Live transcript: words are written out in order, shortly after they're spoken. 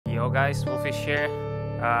Yo guys, Wolfish here.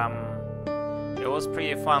 It was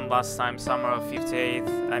pretty fun last time, summer of 58.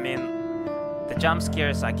 I mean, the jump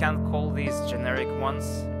scares, I can't call these generic ones.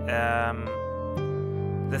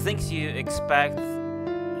 The things you expect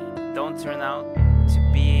don't turn out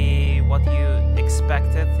to be what you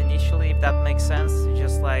expected initially, if that makes sense.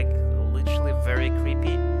 Just like literally very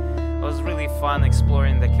creepy. It was really fun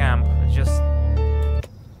exploring the camp.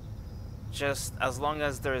 Just as long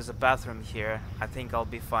as there is a bathroom here, I think I'll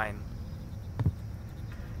be fine.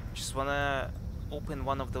 Just wanna open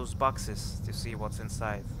one of those boxes to see what's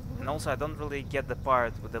inside. And also I don't really get the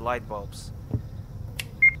part with the light bulbs.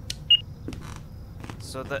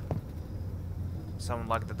 So someone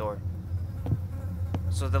locked the door.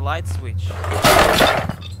 So the light switch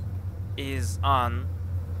is on.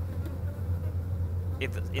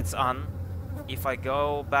 It's on. If I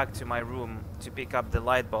go back to my room to pick up the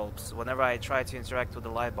light bulbs, whenever I try to interact with the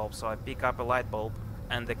light bulb, so I pick up a light bulb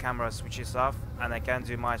and the camera switches off and I can't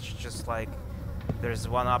do much, just like there's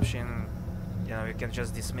one option, you know, you can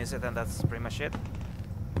just dismiss it and that's pretty much it.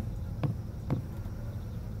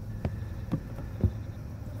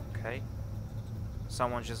 Okay.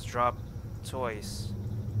 Someone just dropped toys.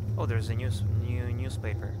 Oh, there's a new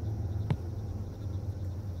newspaper.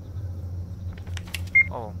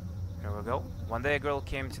 Oh. Here we go. One day a girl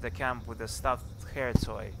came to the camp with a stuffed hair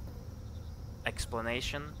toy.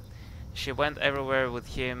 Explanation. She went everywhere with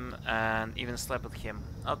him and even slept with him.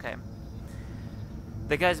 Okay.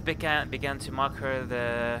 The guys began to mock her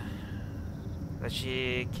that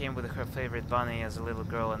she came with her favorite bunny as a little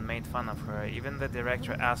girl and made fun of her. Even the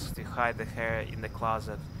director asked to hide the hair in the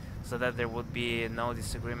closet so that there would be no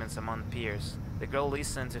disagreements among peers. The girl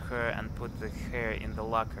listened to her and put the hair in the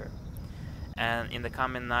locker. And in the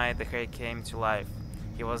coming night, the hair came to life.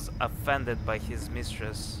 He was offended by his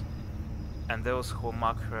mistress and those who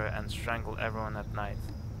mock her and strangle everyone at night.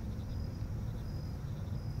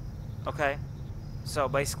 Okay, so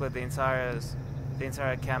basically the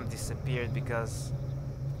entire camp disappeared because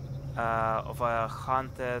of a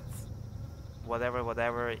haunted,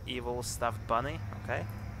 whatever evil stuffed bunny. Okay,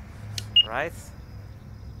 right?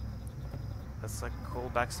 That's a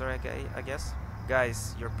cool backstory, I guess.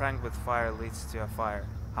 Guys, your prank with fire leads to a fire.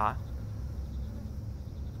 Huh?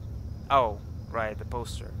 Oh, right, the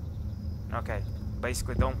poster. Okay,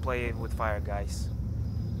 basically don't play with fire, guys.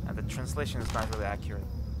 And the translation is not really accurate.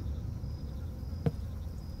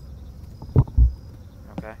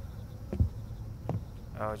 Okay.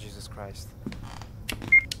 Oh, Jesus Christ.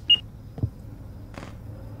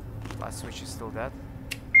 Last switch is still dead.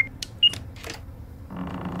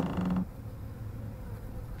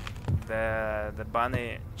 The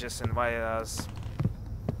bunny just invited us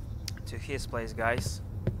to his place, guys.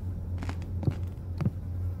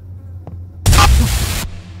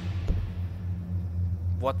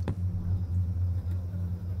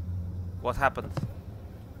 What happened?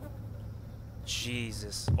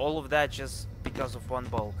 Jesus, all of that just because of one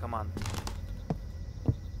ball. Come on.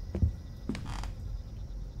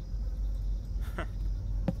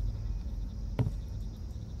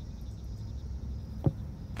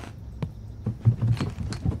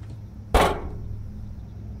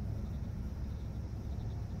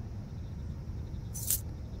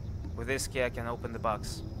 With this key I can open the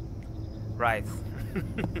box. Right.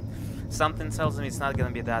 Something tells me it's not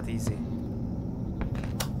gonna be that easy.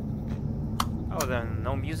 Oh, then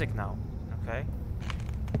no music now. Okay.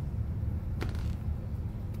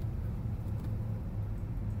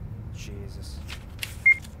 Jesus.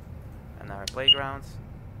 Another playground.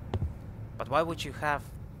 But why would you have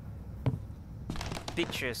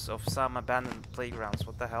pictures of some abandoned playgrounds?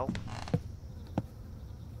 What the hell?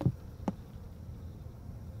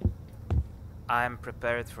 I am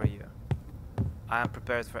prepared for you. I am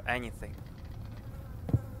prepared for anything.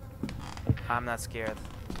 I'm not scared.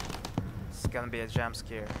 It's gonna be a jump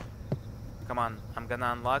scare. Come on, I'm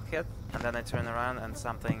gonna unlock it, and then I turn around and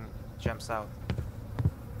something jumps out.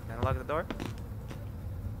 Can I unlock the door?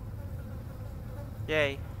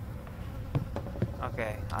 Yay.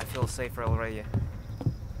 Okay, I feel safer already.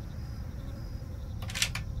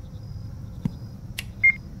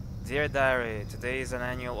 Dear Diary, today is an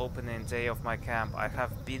annual opening day of my camp. I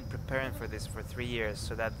have been preparing for this for 3 years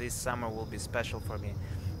so that this summer will be special for me.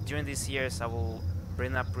 During these years I will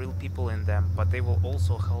bring up real people in them, but they will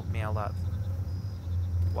also help me a lot.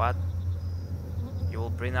 What? You will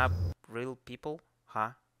bring up real people?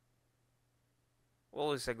 Huh?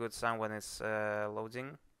 Always a good sign when it's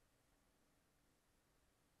loading.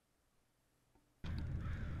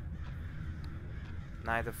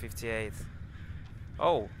 Night of 58.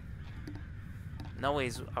 Oh! No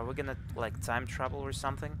ways, are we gonna like time travel or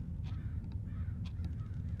something?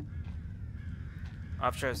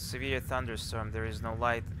 After a severe thunderstorm, there is no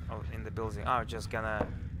light in the building. Oh, just gonna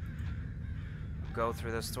go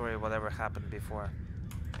through the story, whatever happened before.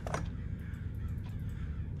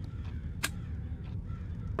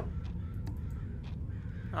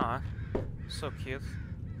 Ah, so cute.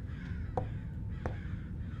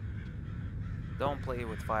 Don't play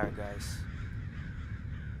with fire, guys.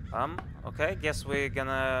 Okay, guess we're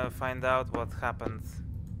gonna find out what happened.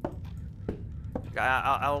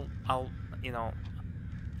 You know,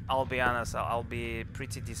 I'll be honest, I'll be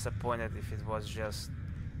pretty disappointed if it was just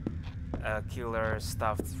a killer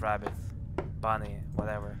stuffed rabbit, bunny,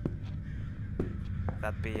 whatever.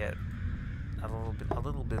 That'd be a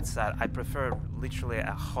little bit sad. I prefer literally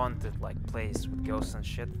a haunted like place with ghosts and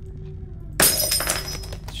shit.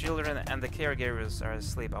 Children and the caregivers are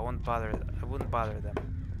asleep. I wouldn't bother them.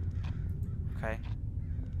 Okay.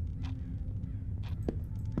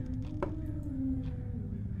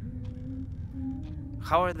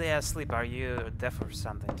 How are they asleep? Are you deaf or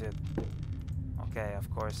something, dude? Okay, of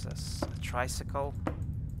course, that's a tricycle.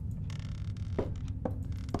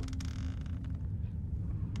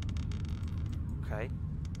 Okay.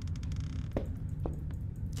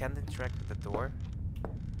 Can't interact with the door.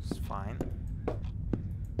 It's fine.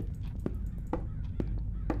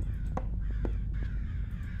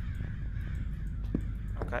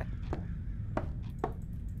 Okay.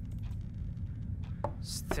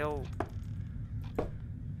 Still.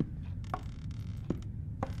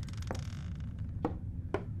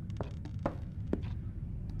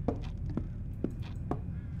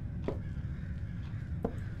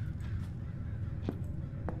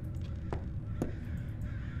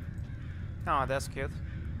 Oh, that's cute.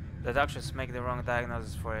 The doctors make the wrong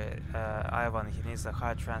diagnosis for Ivan. He needs a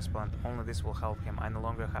heart transplant. Only this will help him. I no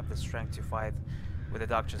longer have the strength to fight with the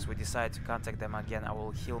doctors. We decide to contact them again. I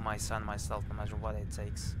will heal my son myself, no matter what it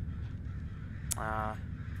takes.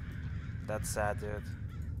 That's sad, dude.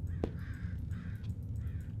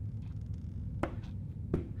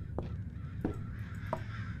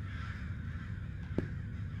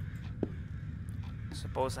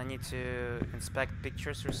 Suppose I need to inspect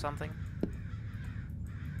pictures or something?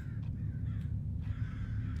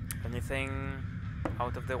 Anything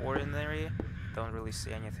out of the ordinary? Don't really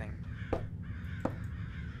see anything.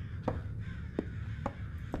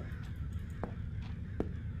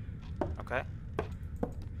 Okay.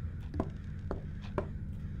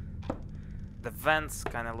 The vents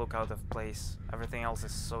kind of look out of place. Everything else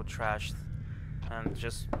is so trashed. And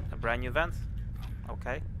just a brand new vent?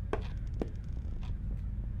 Okay.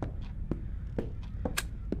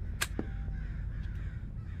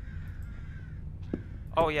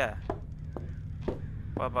 Oh yeah.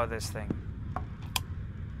 What about this thing?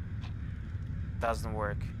 Doesn't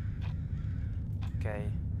work.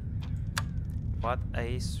 Okay. What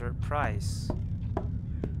a surprise.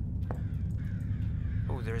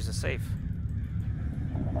 Oh, there is a safe.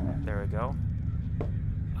 There we go.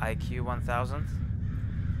 IQ 1000.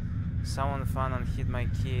 Someone found and hid my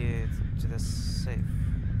key to the safe.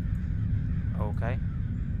 Okay.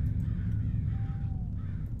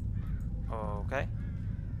 Okay.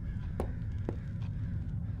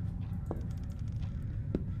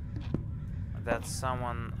 That's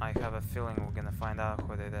someone. I have a feeling we're gonna find out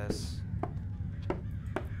who it is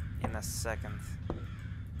in a second.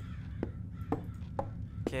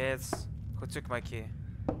 Kids, who took my key?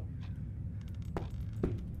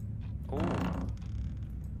 Ooh.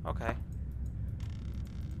 Okay.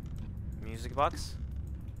 Music box?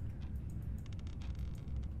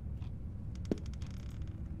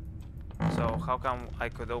 So how come I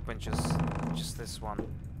could open just this one?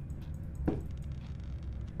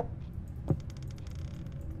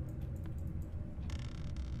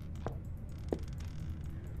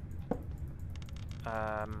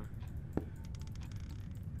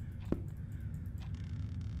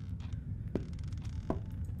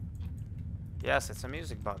 Yes, it's a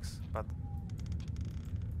music box, but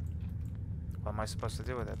what am I supposed to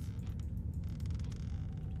do with it?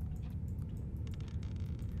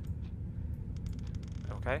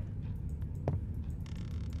 Okay.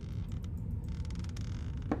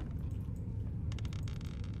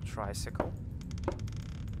 Tricycle.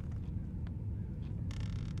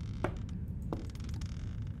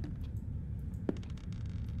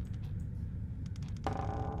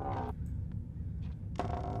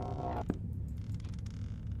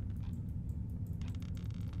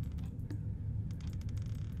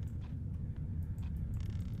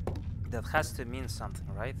 That has to mean something,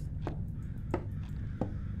 right?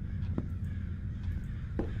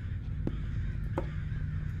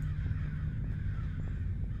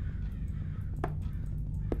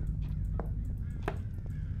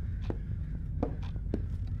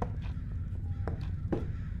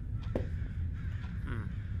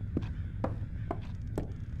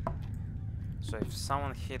 So if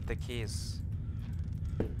someone hit the keys,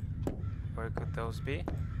 where could those be?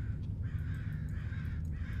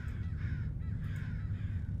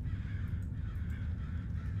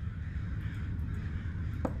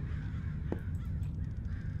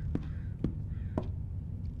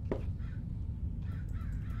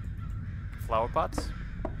 Flower pots?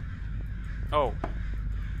 Oh.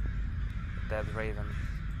 Dead raven.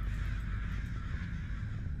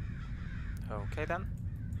 Okay then.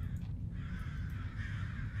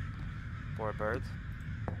 Poor bird.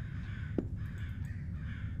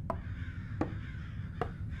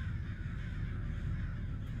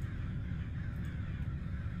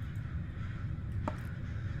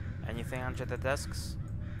 Anything under the desks?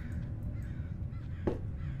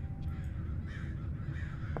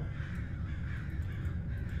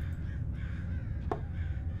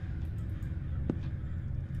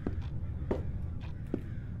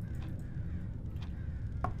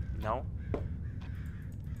 No?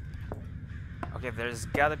 Okay, there's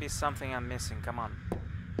gotta be something I'm missing, come on.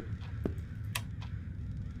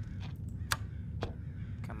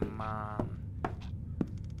 Come on.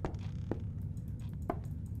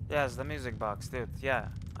 Yes, the music box, dude, yeah,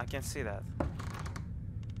 I can see that.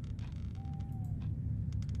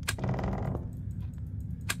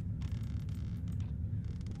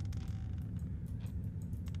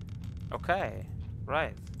 Okay,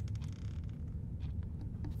 right.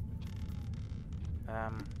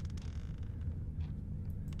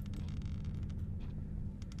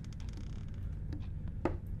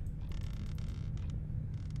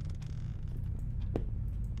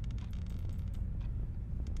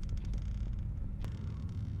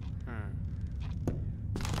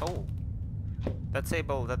 Oh, that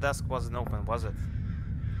table, the desk wasn't open, was it?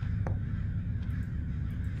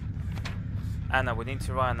 Anna, we need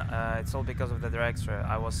to run. It's all because of the director.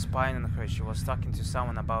 I was spying on her. She was talking to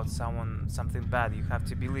someone about something bad. You have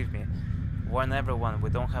to believe me. Warn everyone. We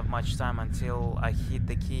don't have much time until I hit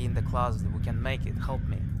the key in the closet. We can make it. Help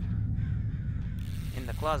me. In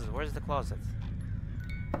the closet? Where's the closet?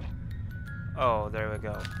 Oh, there we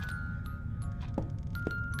go.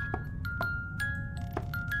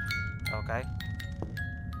 Okay.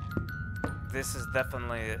 This is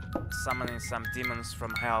definitely summoning some demons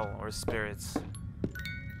from hell or spirits.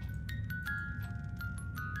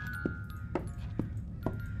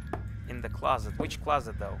 In the closet. Which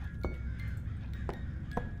closet though?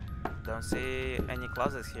 Don't see any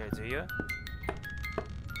closets here, do you?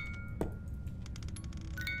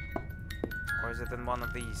 Or is it in one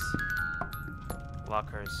of these?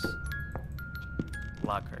 Lockers.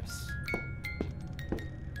 Lockers.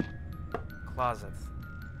 Closet.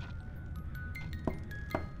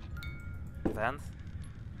 Vent.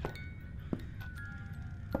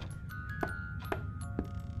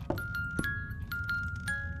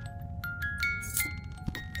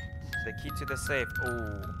 The key to the safe.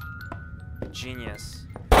 Oh, genius.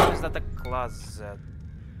 How is that a closet?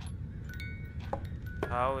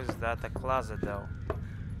 How is that a closet though?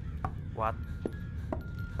 What?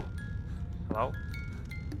 Hello?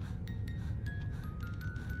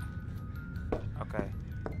 Okay.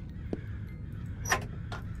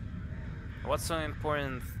 What's so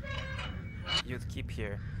important you'd keep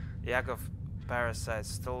here? Yakov parasite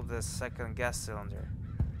stole the second gas cylinder.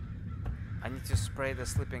 I need to spray the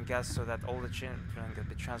sleeping gas so that all the children can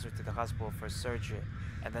be transferred to the hospital for surgery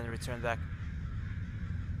and then return back.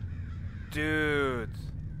 Dude!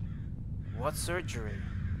 What surgery?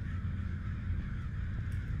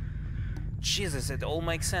 Jesus, it all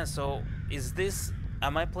makes sense. So, is this...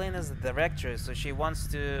 Am I playing as the director? So she wants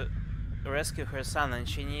to rescue her son and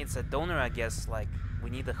she needs a donor, I guess. Like, we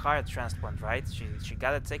need a heart transplant, right? She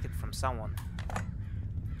gotta take it from someone.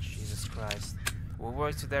 Jesus Christ. We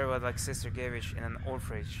worked together with Alexis Sergeyevich in an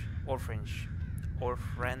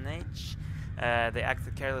orphanage. They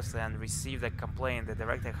acted carelessly and received a complaint. The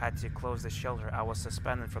director had to close the shelter. I was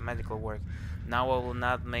suspended from medical work. Now I will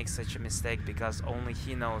not make such a mistake because only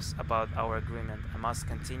he knows about our agreement. I must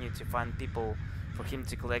continue to find people for him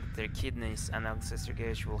to collect their kidneys, and Alexis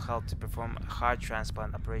Sergeyevich will help to perform a heart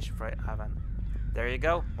transplant operation for Ivan. There you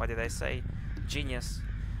go. What did I say? Genius.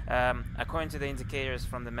 According to the indicators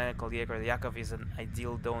from the medical record, Yakov is an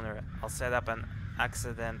ideal donor. I'll set up an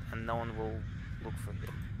accident and no one will look for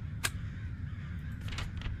him.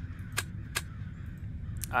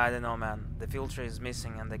 I don't know, man. The filter is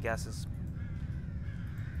missing and the gas is...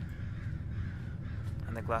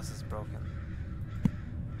 and the glass is broken.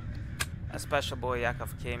 A special boy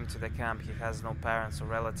Yakov came to the camp. He has no parents or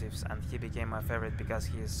relatives, and he became my favorite because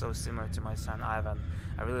he is so similar to my son Ivan.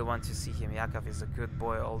 I really want to see him. Yakov is a good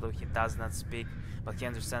boy, although he does not speak, but he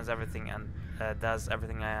understands everything and does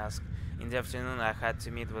everything I ask. In the afternoon, I had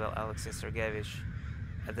to meet with Alexei Sergeyevich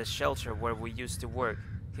at the shelter where we used to work.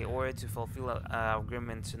 He ordered to fulfill our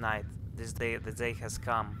agreement tonight. The day has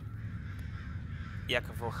come.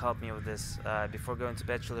 Yakov will help me with this. Before going to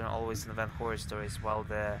bed, children always invent horror stories while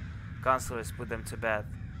the counselors put them to bed.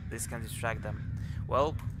 This can distract them.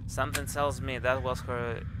 Well, something tells me that was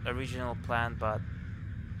her original plan,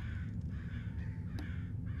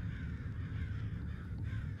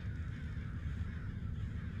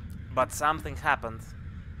 but something happened,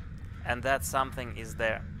 and that something is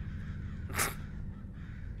there.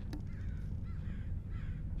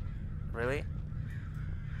 Really?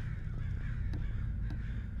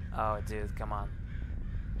 Oh, dude, come on.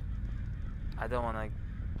 I don't want to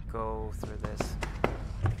go through this.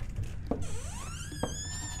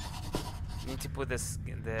 Need to put the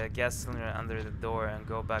gas cylinder under the door and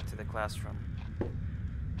go back to the classroom.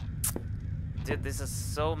 Dude, this is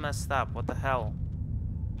so messed up. What the hell?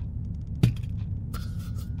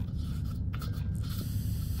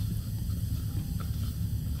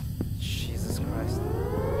 Jesus Christ.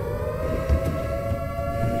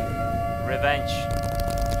 Revenge.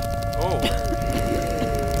 Oh.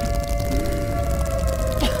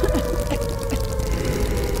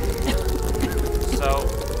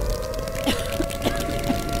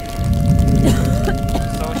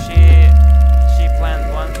 So she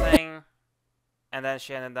planned one thing, and then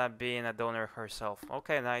she ended up being a donor herself.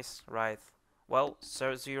 Okay, nice, right. Well,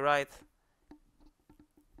 serves you right.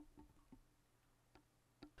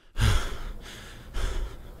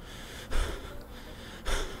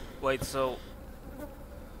 Wait, so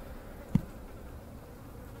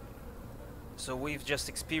we've just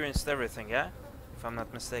experienced everything, yeah? If I'm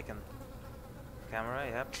not mistaken. Camera,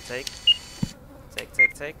 yep, take.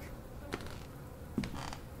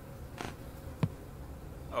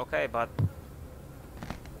 Okay, but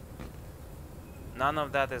none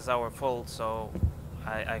of that is our fault, so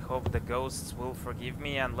I hope the ghosts will forgive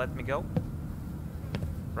me and let me go.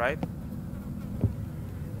 Right?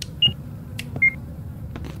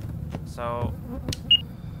 So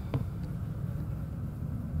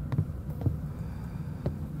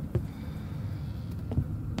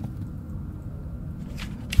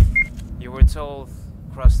you were told,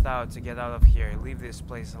 crossed out, to get out of here. Leave this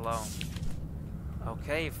place alone.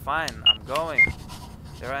 Okay, fine, I'm going.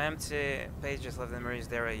 There are empty pages left in Marie's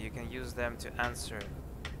diary. You can use them to answer.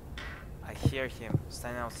 I hear him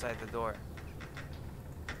standing outside the door.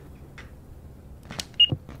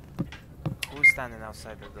 Who's standing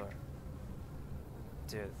outside the door?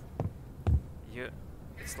 Dude.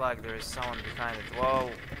 It's like there is someone behind it.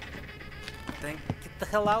 Whoa. Then get the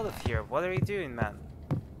hell out of here. What are you doing, man?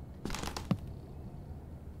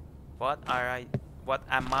 What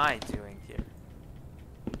am I doing here?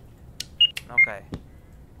 Okay.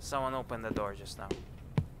 Someone opened the door just now.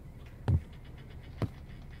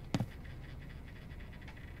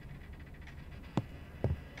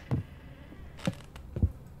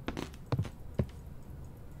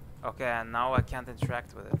 Okay, and now I can't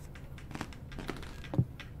interact with it.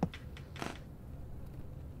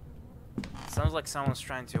 Sounds like someone's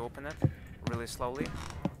trying to open it really slowly.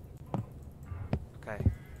 Okay.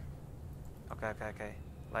 Okay.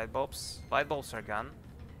 Light bulbs. Light bulbs are gone.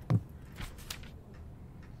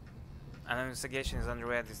 An investigation is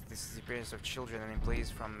underway. This disappearance of children and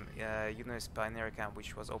employees from Yunost pioneer camp,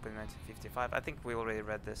 which was opened in 1955. I think we already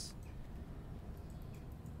read this.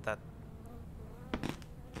 That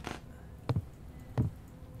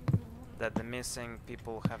the missing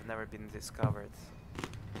people have never been discovered.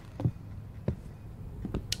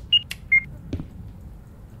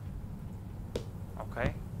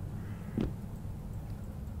 Okay.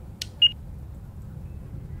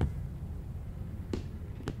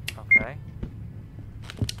 Okay.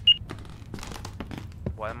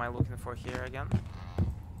 What am I looking for here again?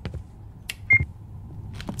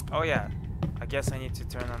 Oh yeah, I guess I need to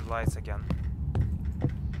turn on the lights again.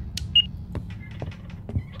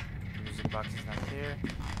 Music box is not here.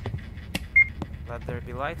 Let there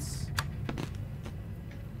be lights.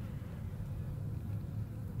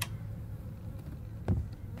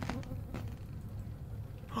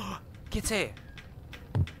 Kitty!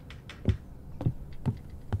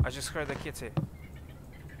 I just heard the kitty.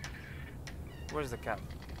 Where's the cat?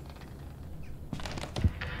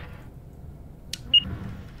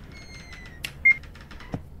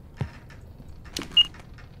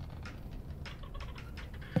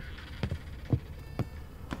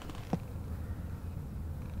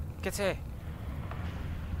 Kitty!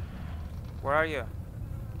 Where are you?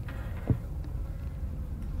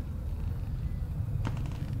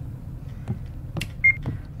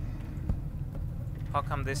 How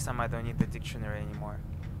come this time I don't need the dictionary anymore?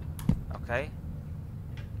 Okay.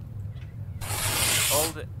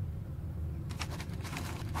 Old.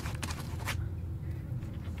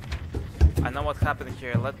 I know what happened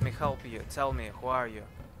here. Let me help you. Tell me, who are you?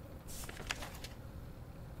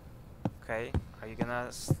 Okay. Are you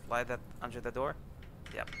gonna slide that under the door?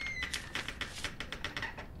 Yep.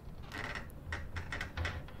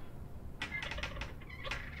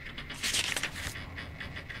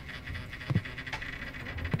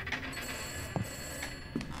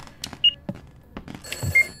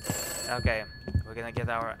 Okay, we're gonna get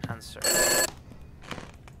our answer.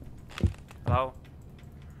 Hello?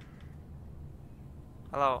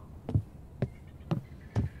 Hello?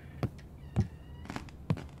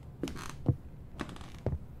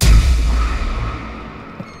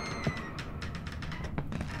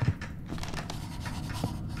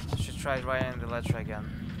 Should try writing the letter again.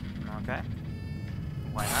 Okay.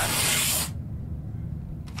 Why not?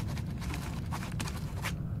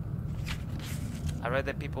 I read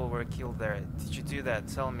that people were killed there. Did you do that?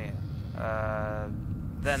 Tell me.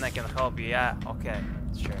 Then I can help you. Yeah, okay,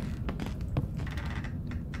 sure.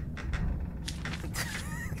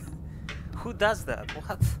 Who does that?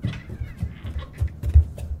 What?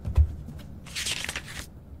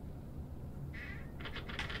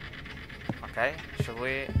 Okay, should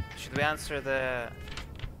we answer the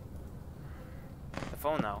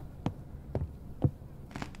phone now?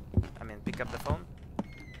 I mean, pick up the phone?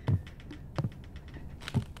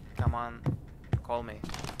 Come on, call me.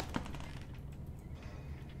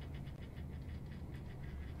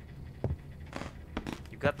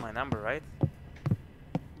 You got my number, right?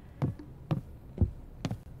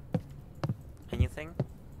 Anything?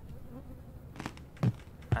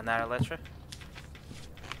 Another letter?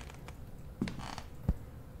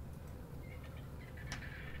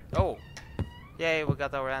 Oh! Yay, we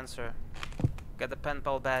got our answer. Got the pen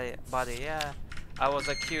pal body, yeah. I was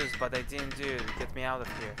accused, but I didn't do it. Get me out of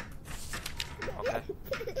here. Okay.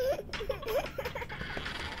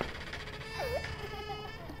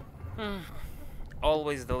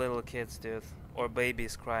 Always the little kids, dude. Or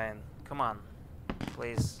babies crying. Come on.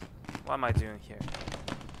 Please. What am I doing here?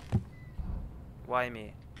 Why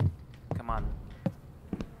me? Come on.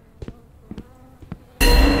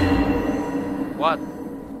 What?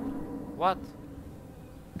 What?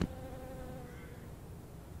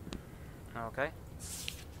 Okay.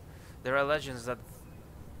 There are legends that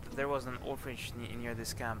there was an orphanage near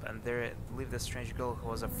this camp, and there lived a strange girl who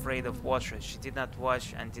was afraid of water. She did not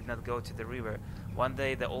wash and did not go to the river. One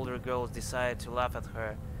day the older girls decided to laugh at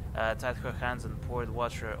her, tied her hands and poured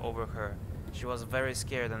water over her. She was very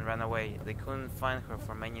scared and ran away. They couldn't find her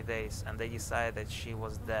for many days, and they decided that she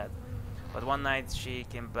was dead. But one night she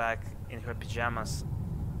came back in her pajamas,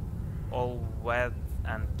 all wet,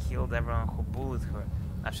 and killed everyone who bullied her.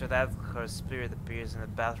 After that, her spirit appears in the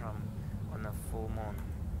bathroom on a full moon.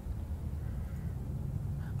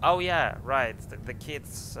 Oh yeah, right. The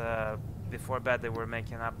kids, before bed, they were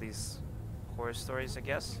making up these horror stories, I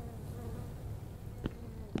guess.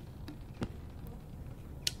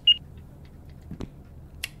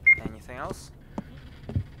 Anything else?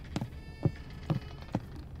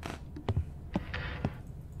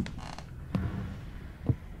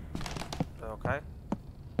 Okay.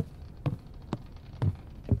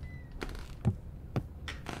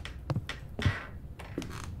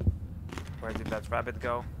 Where did that rabbit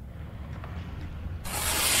go?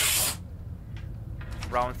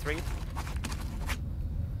 Round 3.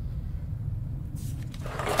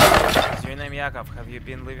 Is your name Yakov? Have you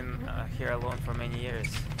been living here alone for many years?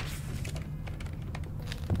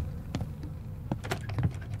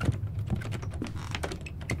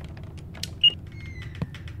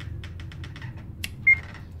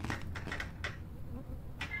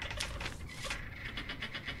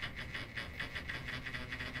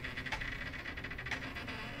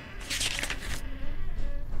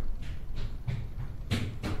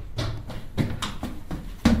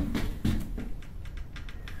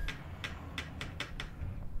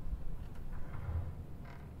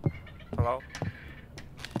 Hello?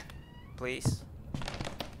 Please?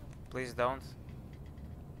 Please don't.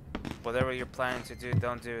 Whatever you're planning to do,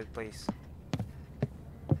 don't do it, please.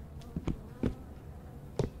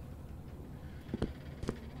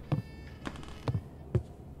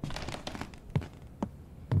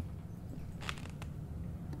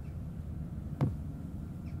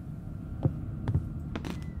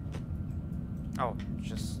 Oh,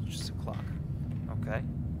 just a clock. Okay.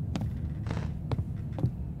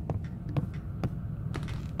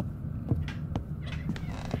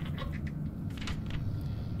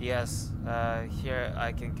 Yes, here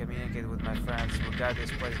I can communicate with my friends. We got this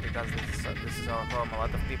place because this is our home. A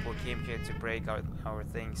lot of people came here to break our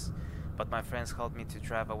things. But my friends helped me to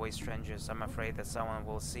drive away strangers. I'm afraid that someone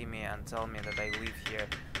will see me and tell me that I live here.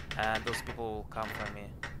 And those people will come for me.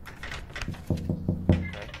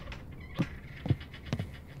 Okay.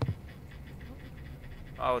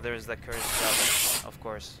 Oh, there's the cursed brother, of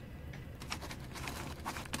course.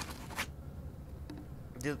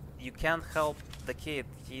 Dude, you can't help the kid.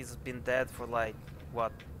 He's been dead for like,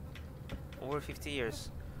 what? Over 50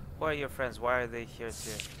 years. Who are your friends? Why are they here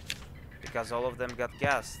too? Because all of them got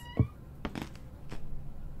gassed.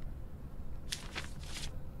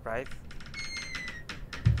 Right?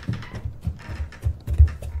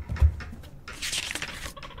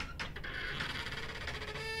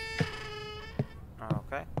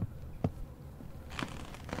 Okay.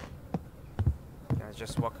 Can I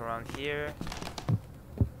just walk around here?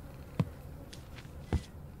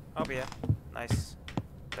 Oh yeah, nice.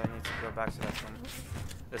 Don't need to go back to that room.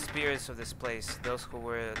 The spirits of this place, those who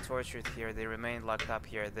were tortured here, they remained locked up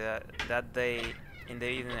here. That day, in the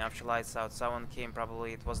evening after lights out, someone came.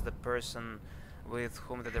 Probably it was the person with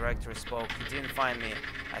whom the director spoke. He didn't find me.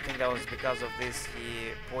 I think that was because of this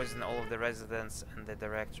he poisoned all of the residents and the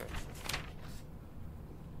director.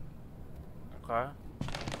 Okay.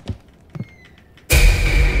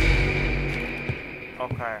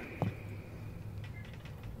 Okay.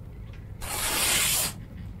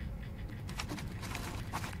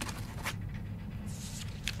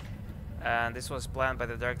 And this was planned by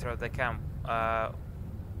the director of the camp.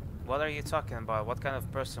 What are you talking about? What kind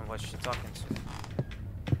of person was she talking to?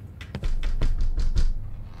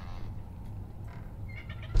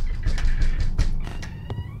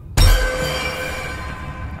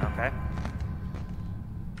 Okay.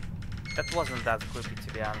 That wasn't that creepy,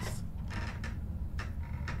 to be honest.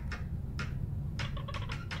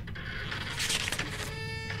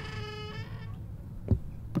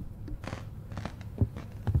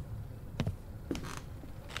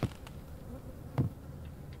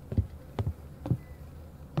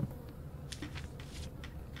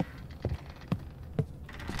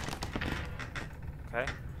 Okay.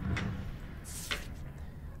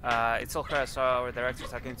 It's all clear. I saw our director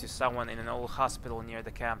talking to someone in an old hospital near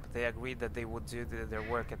the camp. They agreed that they would do their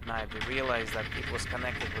work at night. They realized that it was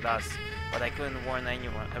connected with us, but I couldn't warn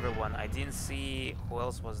everyone. I didn't see who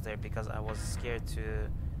else was there because I was scared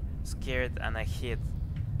and I hid.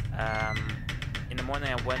 In the morning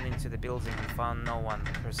I went into the building and found no one.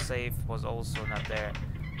 Her safe was also not there.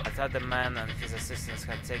 I thought the man and his assistants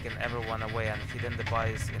had taken everyone away and hidden the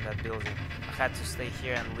bodies in that building. I had to stay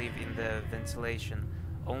here and live in the ventilation,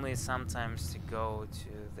 only sometimes to go to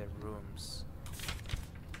the rooms.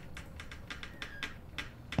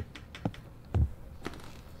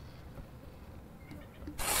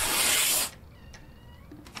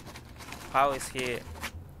 How is he?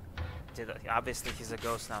 Obviously he's a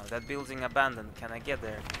ghost now. That building abandoned. Can I get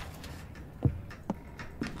there?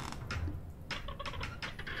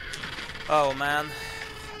 Oh man,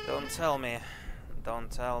 don't tell me. Don't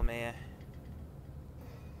tell me.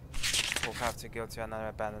 We'll have to go to another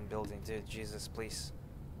abandoned building, dude. Jesus, please.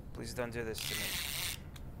 Please don't do this to me.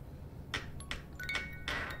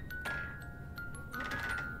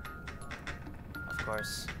 Of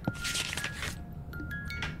course.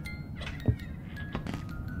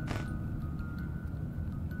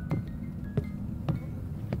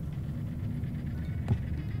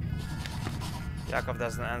 Yakov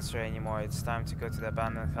doesn't answer anymore. It's time to go to the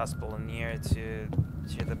abandoned hospital near to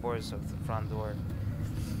the borders of the front door.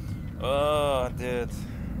 Oh, dude.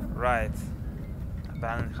 Right.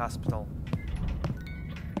 Abandoned hospital.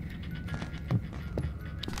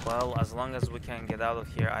 Well, as long as we can get out of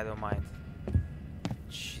here, I don't mind.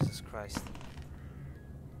 Jesus Christ.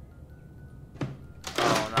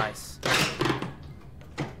 Oh, nice.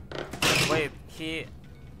 Wait, he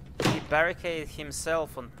barricaded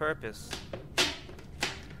himself on purpose.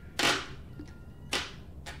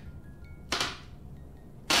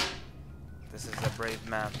 This is a brave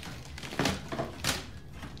man.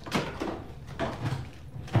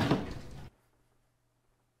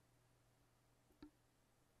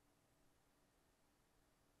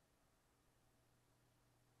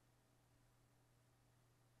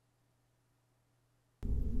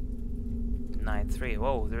 Night 3.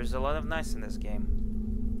 Whoa, there's a lot of nice in this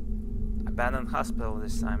game. Abandoned hospital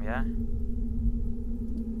this time, yeah?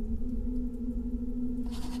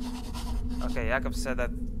 Okay, Jakub said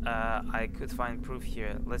that I could find proof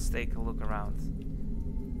here. Let's take a look around.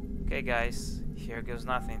 Okay guys, here goes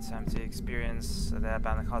nothing. Time to experience the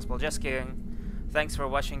abandoned hospital. Just kidding. Thanks for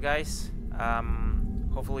watching, guys.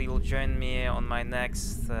 hopefully you'll join me on my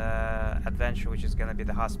next adventure, which is gonna be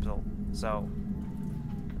the hospital. So,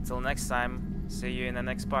 until next time, see you in the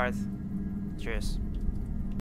next part. Cheers.